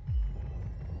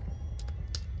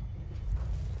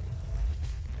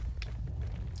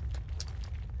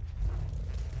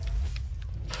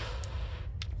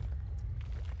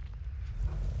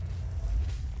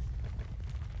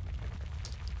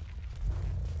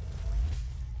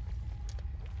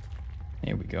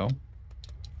 There we go.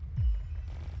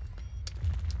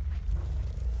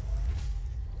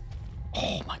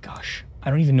 Oh my gosh. I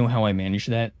don't even know how I managed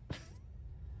that.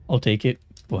 I'll take it,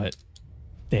 but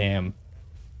damn.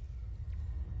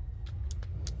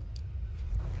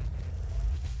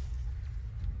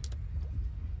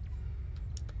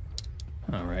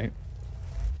 All right.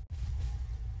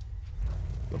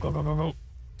 Go, go, go, go, go.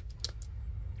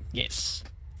 Yes.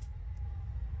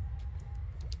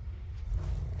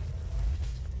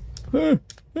 That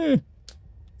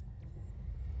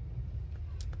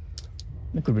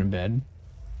could have been bad.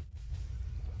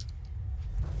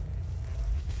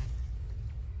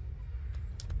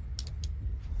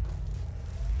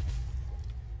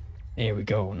 There we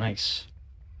go. Nice.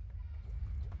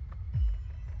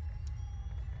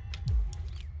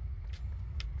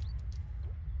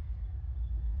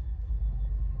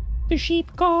 The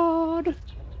sheep god.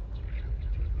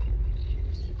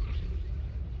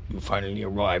 You finally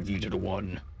arrived, you little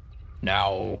one.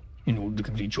 Now, in order to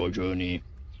complete your journey,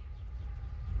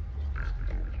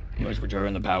 you must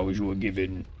return the powers you were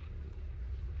given.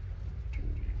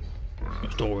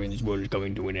 The story in this world is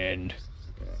coming to an end.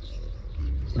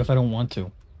 What if I don't want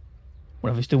to?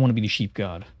 What if I still want to be the sheep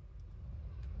god?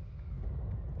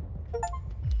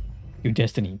 Your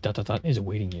destiny, ... is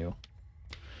awaiting you.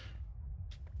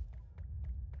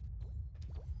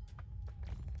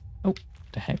 Oh,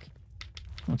 the heck?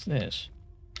 What's this?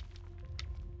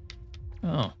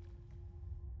 Oh.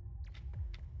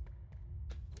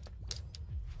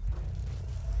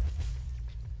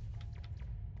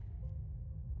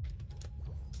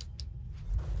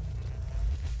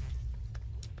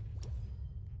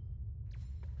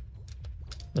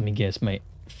 Let me guess, my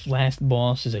last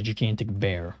boss is a gigantic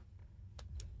bear.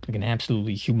 Like an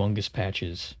absolutely humongous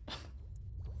Patches.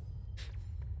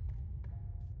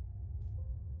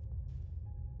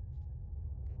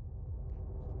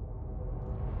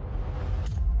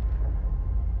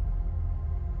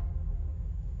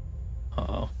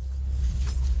 Uh-oh.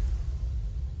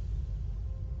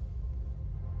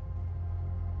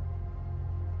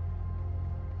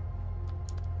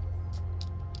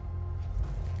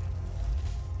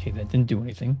 Okay, that didn't do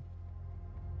anything.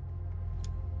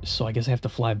 So I guess I have to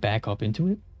fly back up into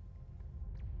it?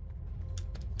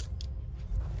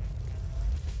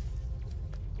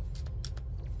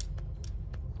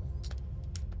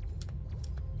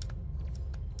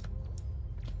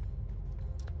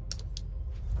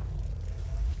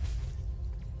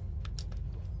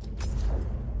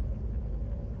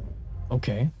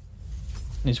 Okay.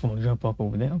 I just want to jump up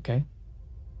over there. Okay.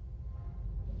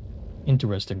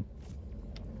 Interesting.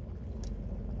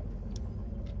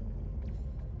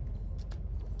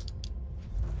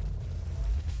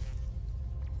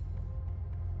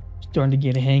 Starting to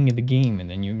get a hang of the game, and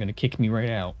then you're gonna kick me right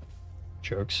out.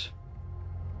 Jerks.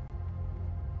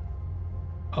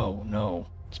 Oh no.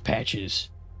 It's Patches.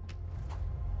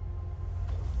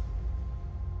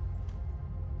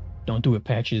 Don't do it,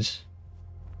 Patches.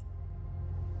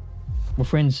 We're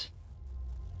friends.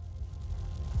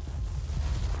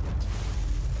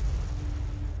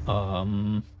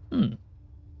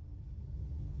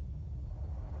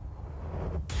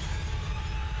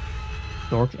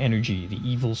 Dark energy, the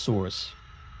evil source.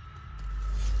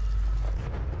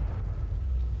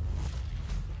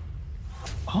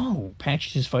 Oh,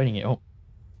 Patches is fighting it. Oh,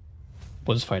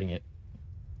 was fighting it.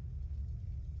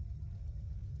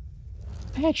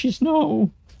 Patches,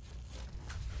 no!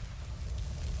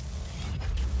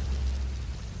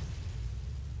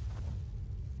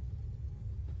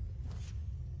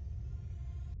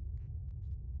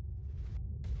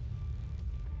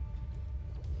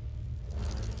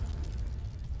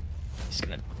 He's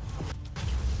gonna...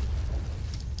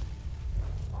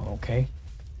 Okay.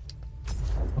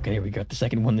 Okay, we got the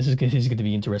second one. This is going to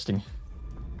be interesting.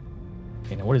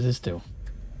 Okay, now what does this do?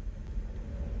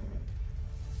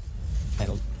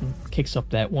 That'll kicks up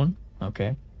that one.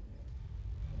 Okay.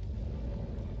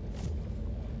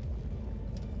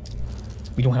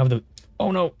 We don't have the...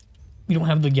 Oh no! We don't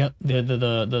have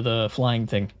the flying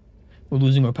thing. We're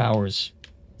losing our powers.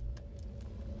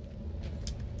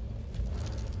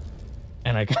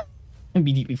 And I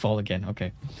immediately fall again.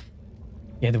 Okay.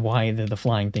 Yeah, the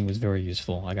flying thing was very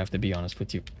useful. I have to be honest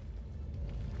with you.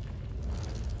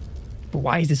 But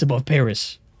why is this above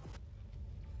Paris?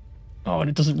 Oh, and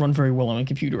it doesn't run very well on my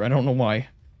computer. I don't know why.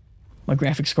 My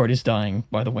graphics card is dying,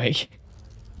 by the way.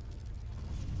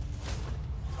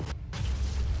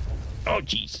 Oh,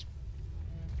 jeez.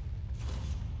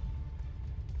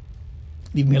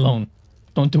 Leave me alone.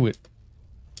 Don't do it.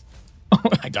 Oh,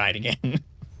 I died again.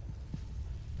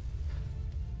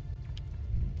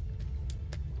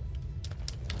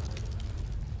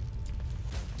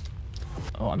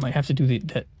 Oh, I might have to do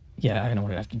that. Yeah, I know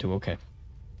what I have to do. Okay.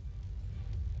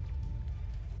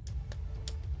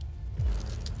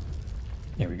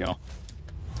 There we go.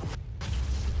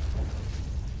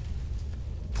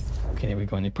 Okay, there we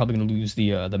go. And they're probably going to lose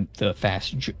the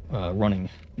fast running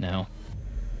now.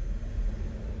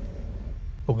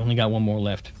 But we only got one more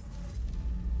left.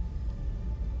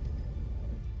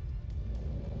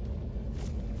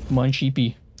 Come on,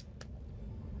 Sheepy.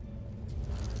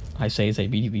 I say as I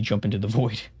immediately jump into the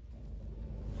void.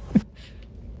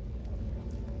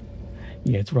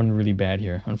 Yeah, it's running really bad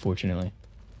here, unfortunately.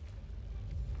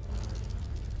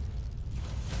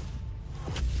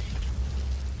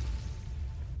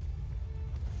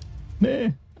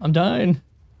 Meh, I'm dying.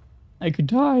 I could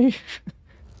die.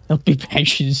 Help me,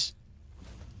 Patches.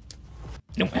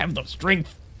 I don't have the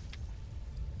strength.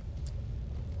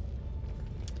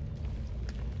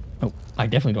 Oh, I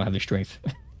definitely don't have the strength.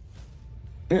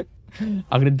 I'm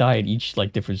gonna die at each,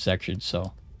 like, different section,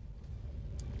 so...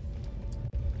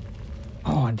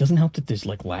 Oh, it doesn't help that there's,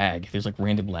 like, lag. There's, like,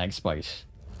 random lag spikes.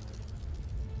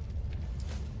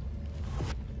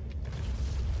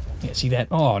 Yeah, see that?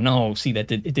 Oh, no, see,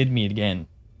 it did me again.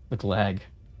 With lag.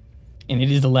 And it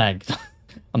is the lag.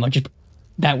 I'm not just...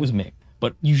 That was me.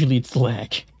 But usually it's the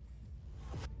lag.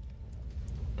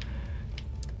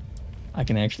 I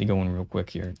can actually go in real quick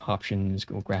here. Options,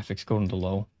 go graphics, go into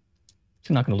low. It's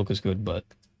not going to look as good, but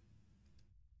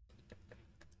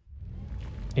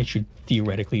it should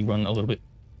theoretically run a little bit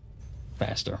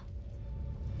faster.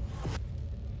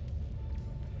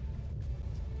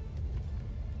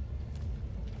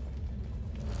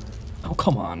 Oh,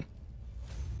 come on.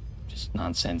 Just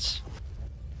nonsense.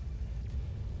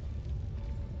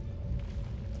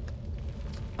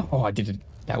 Oh, I did it.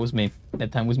 That was me.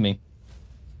 That time was me.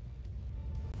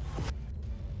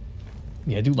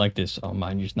 Yeah, I do like this. Oh,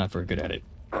 mine, you're just not very good at it.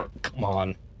 Come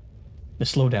on. The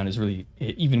slowdown is really,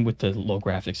 even with the low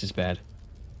graphics, is bad.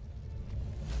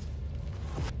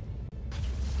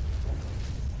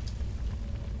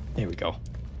 There we go.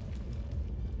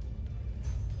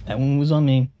 That one was on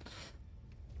me.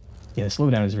 Yeah, the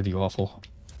slowdown is really awful.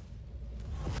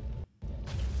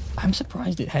 I'm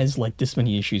surprised it has, like, this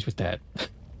many issues with that.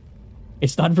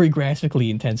 It's not very graphically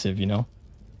intensive, you know?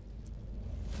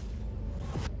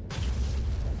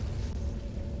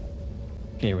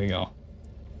 There we go.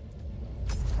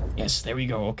 Yes, there we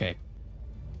go, okay.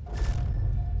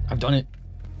 I've done it.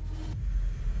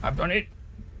 I've done it!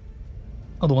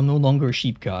 Although I'm no longer a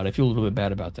sheep god, I feel a little bit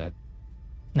bad about that.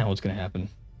 Now what's gonna happen?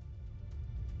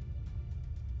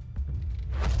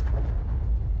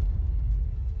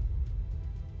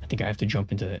 I think I have to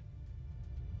jump into it.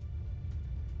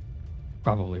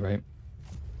 Probably, right?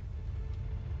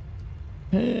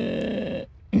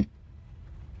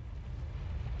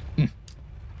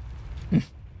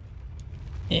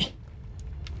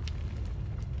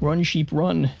 Run, sheep,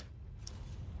 run.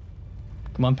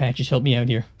 Come on, Patches, help me out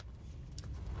here.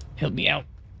 Help me out.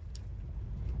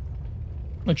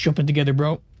 Let's jump in together,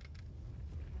 bro.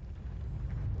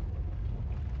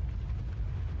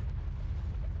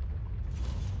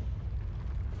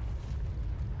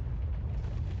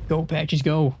 Go, Patches,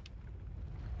 go.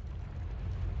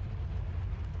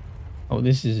 Oh,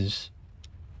 this is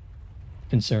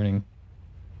concerning.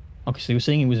 Okay, so they were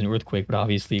saying it was an earthquake, but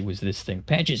obviously it was this thing.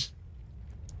 Patches!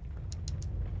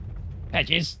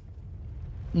 Patches!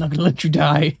 I'm not gonna let you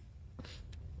die.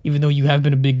 Even though you have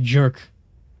been a big jerk.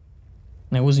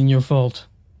 That wasn't your fault.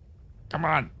 Come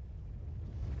on.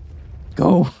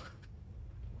 Go.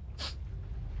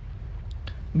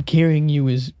 I'm carrying you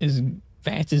as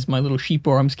fast as my little sheep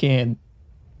arms can.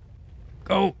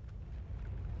 Go.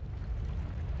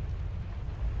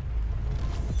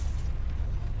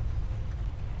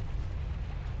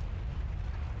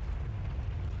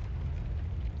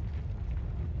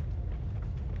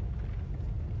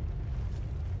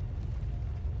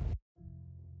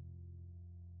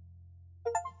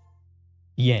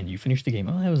 The end. You finished the game.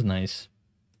 Oh, that was nice.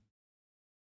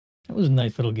 That was a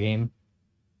nice little game.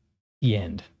 The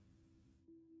end.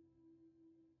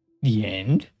 The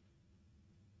end?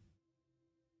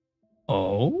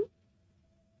 Oh?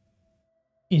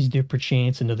 Is there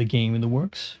perchance another game in the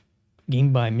works?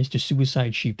 Game by Mr.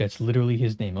 Suicide Sheep. That's literally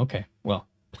his name. Okay, well.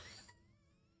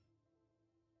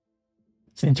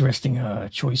 It's an interesting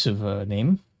choice of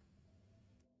name.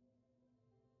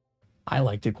 I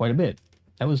liked it quite a bit.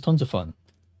 That was tons of fun.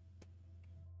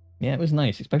 Yeah, it was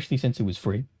nice, especially since it was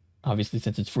free. Obviously,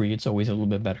 since it's free, it's always a little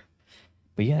bit better.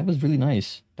 But yeah, it was really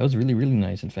nice. That was really, really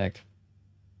nice, in fact.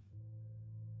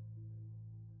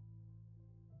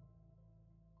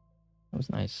 That was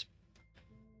nice.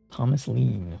 Thomas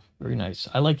Lean. Very nice.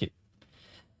 I like it.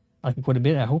 I like it quite a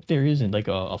bit. I hope there isn't like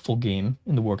a full game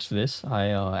in the works for this.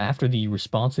 After the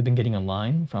response I've been getting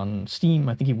online from Steam,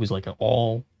 I think it was like an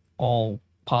all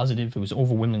positive. It was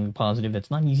overwhelmingly positive.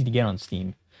 That's not easy to get on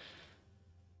Steam.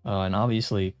 And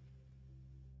obviously,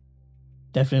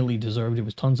 definitely deserved. It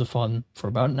was tons of fun for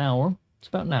about an hour. It's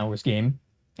about an hour's game,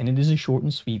 and it is a short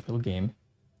and sweet little game.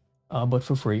 But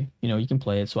for free, you know, you can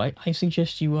play it. So I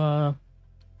suggest you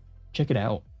check it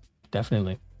out.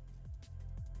 Definitely.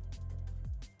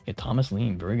 Yeah, Thomas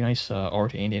Lean, very nice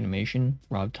art and animation.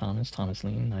 Rob Thomas, Thomas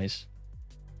Lean, nice.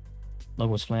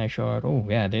 Logo splash art. Oh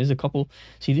yeah, there's a couple.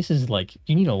 See, this is like,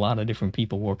 you need a lot of different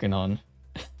people working on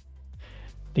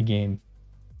the game.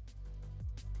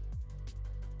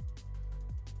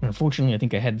 And unfortunately, I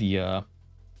think I had the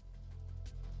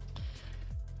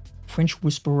French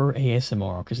Whisperer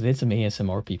ASMR, because there's some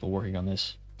ASMR people working on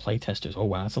this. Playtesters. Oh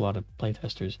wow, that's a lot of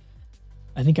playtesters.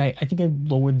 I think I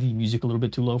lowered the music a little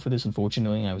bit too low for this,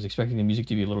 unfortunately. I was expecting the music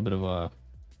to be a little bit of a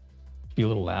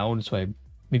little loud, so I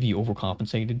maybe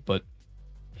overcompensated, but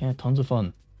yeah, tons of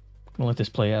fun. I'm gonna let this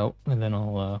play out, and then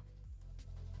I'll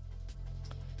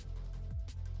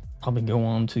probably go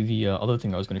on to the other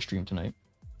thing I was gonna stream tonight.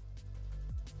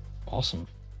 Awesome.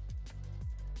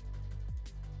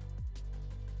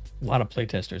 A lot of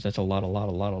playtesters. That's a lot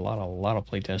of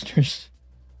playtesters.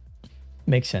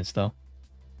 Makes sense though.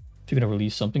 If you're gonna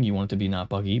release something, you want it to be not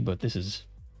buggy, but this is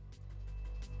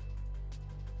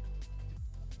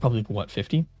probably what,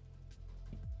 50?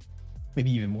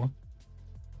 Maybe even more.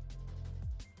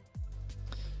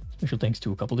 Special thanks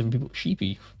to a couple different people.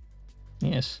 Sheepy.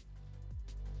 Yes.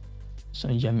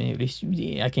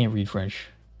 I can't read French.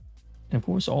 And of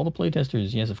course, all the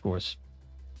playtesters. Yes, of course.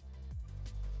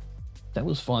 That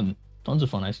was fun. Tons of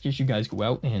fun. I suggest you guys go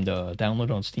out and download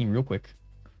it on Steam real quick.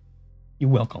 You're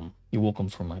welcome. You're welcome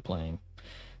for my playing.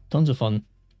 Tons of fun.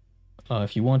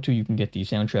 If you want to, you can get the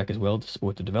soundtrack as well to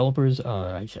support the developers.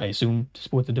 I assume to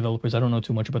support the developers. I don't know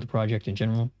too much about the project in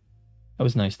general. That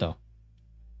was nice, though.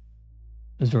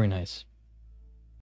 It was very nice.